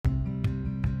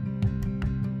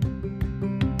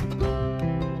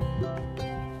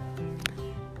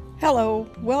Hello,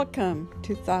 welcome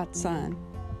to Thoughts on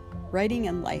Writing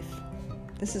and Life.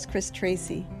 This is Chris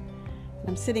Tracy.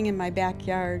 I'm sitting in my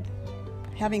backyard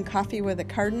having coffee with a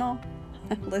cardinal,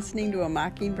 listening to a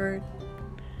mockingbird.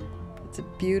 It's a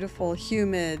beautiful,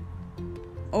 humid,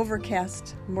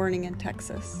 overcast morning in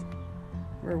Texas.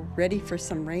 We're ready for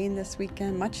some rain this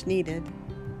weekend, much needed.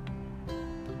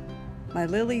 My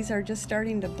lilies are just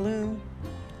starting to bloom.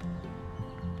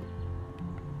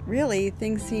 Really,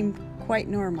 things seem quite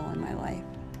normal in my life.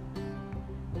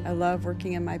 I love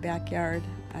working in my backyard.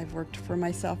 I've worked for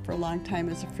myself for a long time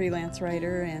as a freelance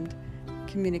writer and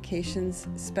communications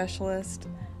specialist,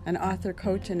 an author,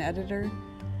 coach, and editor.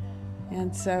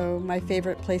 And so my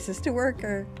favorite places to work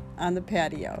are on the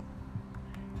patio,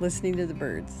 listening to the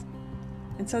birds.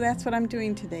 And so that's what I'm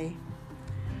doing today.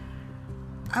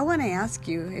 I want to ask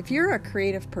you, if you're a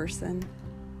creative person,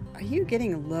 are you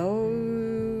getting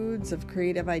loads of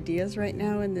creative ideas right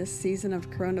now in this season of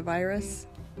coronavirus?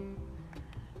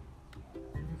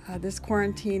 This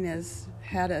quarantine has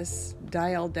had us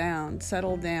dial down,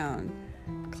 settle down,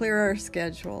 clear our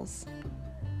schedules,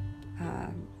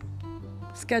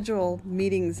 schedule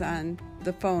meetings on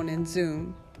the phone and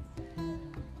Zoom,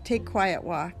 take quiet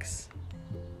walks,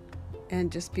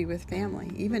 and just be with family,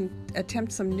 even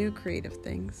attempt some new creative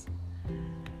things.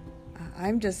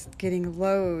 I'm just getting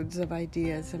loads of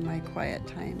ideas in my quiet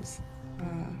times,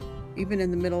 even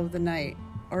in the middle of the night,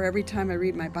 or every time I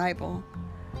read my Bible,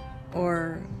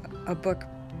 or a book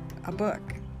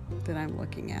that I'm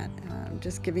looking at,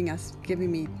 just giving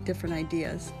me different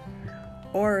ideas.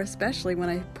 Or especially when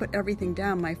I put everything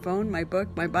down, my phone, my book,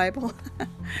 my Bible,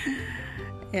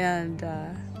 and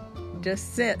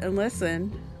just sit and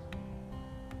listen,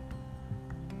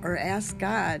 or ask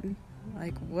God,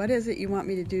 like, what is it you want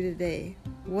me to do today?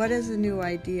 What is a new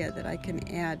idea that I can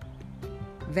add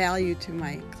value to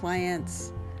my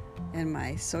clients and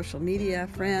my social media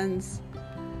friends,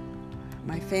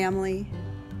 my family?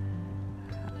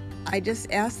 I just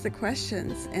ask the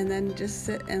questions and then just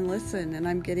sit and listen, and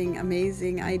I'm getting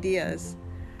amazing ideas.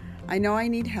 I know I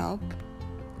need help.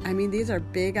 I mean, these are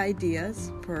big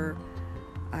ideas for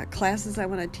classes I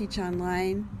want to teach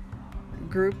online,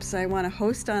 groups I want to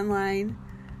host online,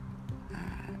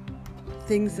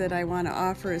 things that I want to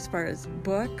offer as far as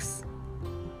books,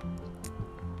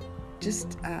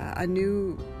 just a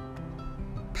new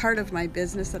part of my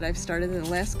business that I've started in the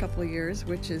last couple of years,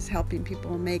 which is helping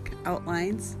people make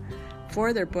outlines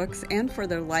for their books and for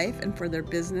their life and for their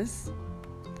business,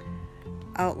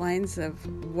 outlines of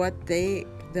what they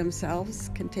themselves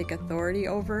can take authority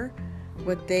over,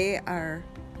 what they are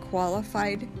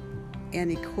qualified and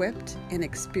equipped and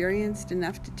experienced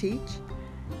enough to teach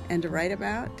and to write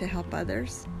about, to help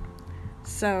others.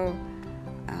 So,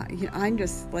 I'm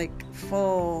just like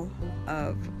full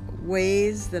of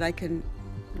ways that I can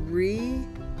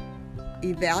re-evaluate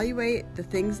the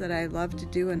things that I love to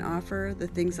do and offer, the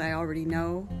things I already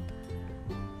know,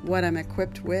 what I'm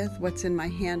equipped with, what's in my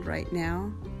hand right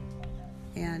now,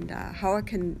 and how I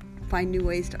can find new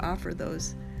ways to offer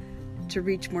those to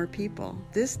reach more people.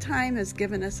 This time has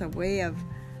given us a way of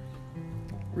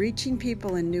reaching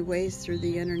people in new ways through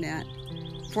the internet,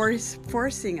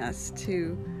 forcing us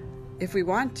to, if we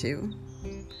want to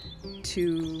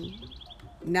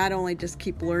not only just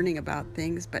keep learning about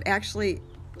things, but actually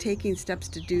taking steps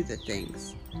to do the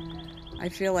things. I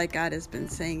feel like God has been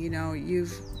saying,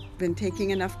 you've been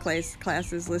taking enough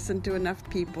classes, listened to enough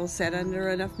people, sat under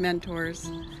enough mentors.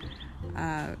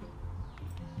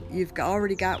 You've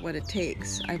already got what it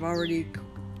takes. I've already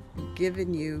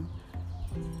given you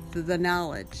the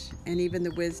knowledge and even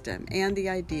the wisdom and the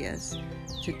ideas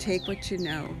to take what you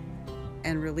know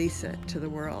and release it to the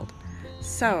world.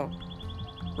 So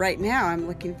right now I'm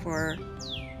looking for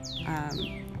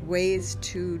ways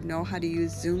to know how to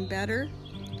use Zoom better,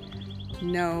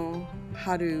 know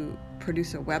how to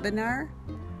produce a webinar,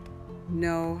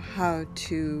 know how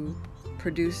to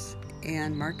produce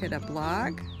and market a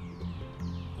blog,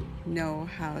 know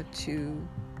how to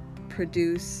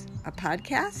produce a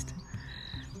podcast,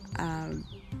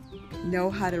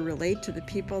 know how to relate to the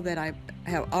people that I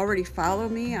have already follow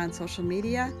me on social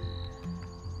media.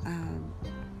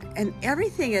 And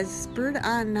everything is spurred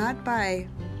on not by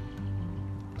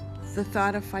the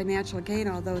thought of financial gain,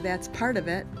 although that's part of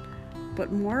it,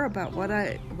 but more about what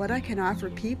I can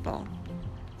offer people,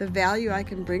 the value I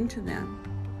can bring to them.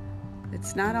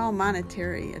 It's not all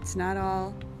monetary. It's not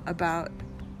all about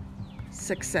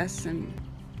success in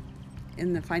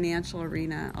the financial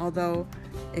arena, although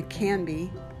it can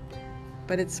be,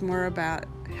 but it's more about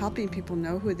helping people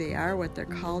know who they are, what they're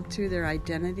called to, their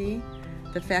identity,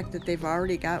 the fact that they've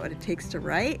already got what it takes to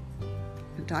write,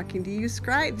 I'm talking to you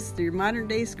scribes, your modern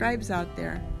day scribes out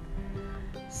there.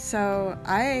 So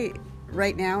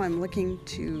right now I'm looking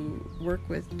to work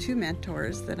with 2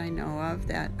 mentors that I know of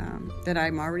that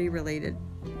I'm already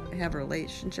have a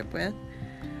relationship with,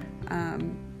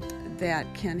 that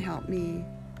can help me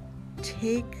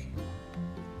take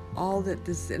all that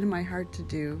is in my heart to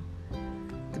do,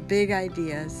 the big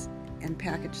ideas, and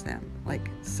package them, like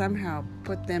somehow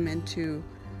put them into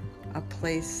a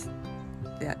place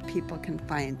that people can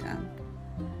find them.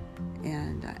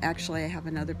 And actually I have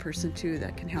another person too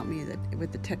that can help me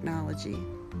with the technology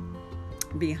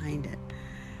behind it.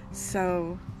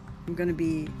 So I'm going to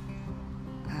be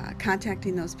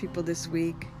contacting those people this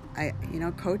week.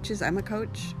 Coaches, I'm a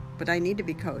coach, but I need to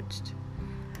be coached.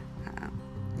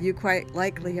 You quite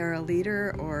likely are a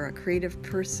leader or a creative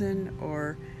person,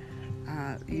 or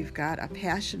you've got a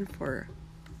passion for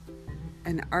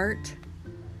an art.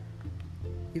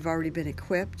 You've already been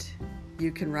equipped.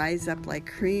 You can rise up like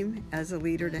cream as a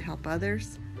leader to help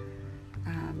others.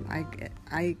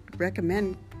 I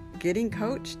recommend getting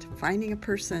coached, finding a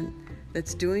person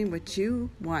that's doing what you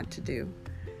want to do,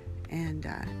 and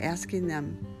asking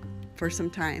them for some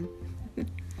time.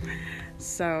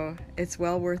 So it's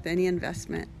well worth any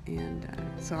investment, and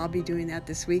so I'll be doing that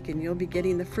this week, and you'll be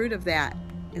getting the fruit of that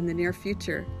in the near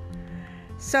future.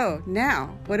 So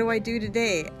now, what do I do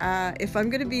today? If I'm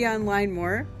going to be online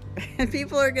more, and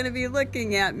people are going to be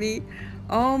looking at me,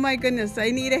 oh my goodness,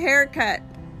 I need a haircut,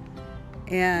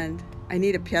 and I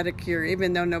need a pedicure,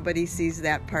 even though nobody sees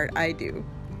that part, I do.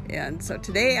 And so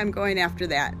today I'm going after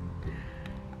that.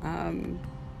 I'm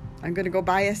going to go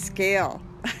buy a scale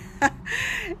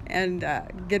and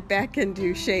get back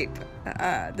into shape.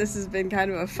 This has been kind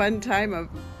of a fun time of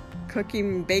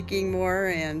cooking, baking more,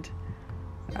 and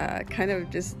kind of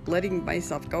just letting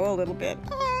myself go a little bit.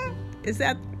 Is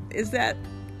that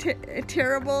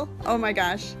terrible? Oh my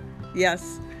gosh,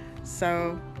 yes.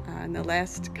 So in the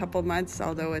last couple months,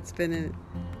 although it's been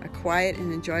a quiet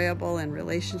and enjoyable and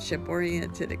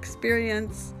relationship-oriented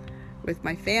experience with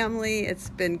my family, it's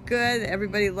been good.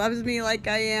 Everybody loves me like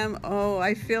I am. Oh,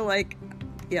 I feel like,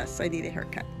 yes, I need a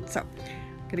haircut. So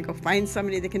I'm going to go find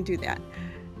somebody that can do that.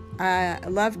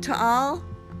 Love to all.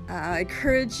 I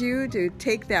encourage you to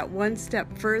take that one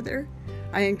step further.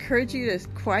 I encourage you to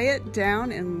quiet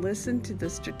down and listen to the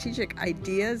strategic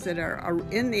ideas that are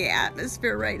in the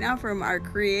atmosphere right now from our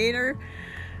Creator.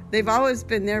 They've always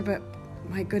been there, but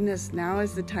my goodness, now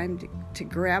is the time to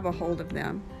grab a hold of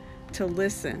them, to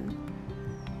listen,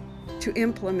 to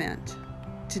implement,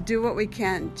 to do what we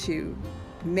can to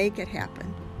make it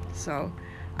happen. So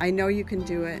I know you can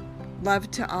do it. Love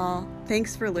to all.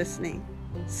 Thanks for listening.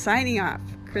 Signing off,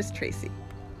 Chris Tracy.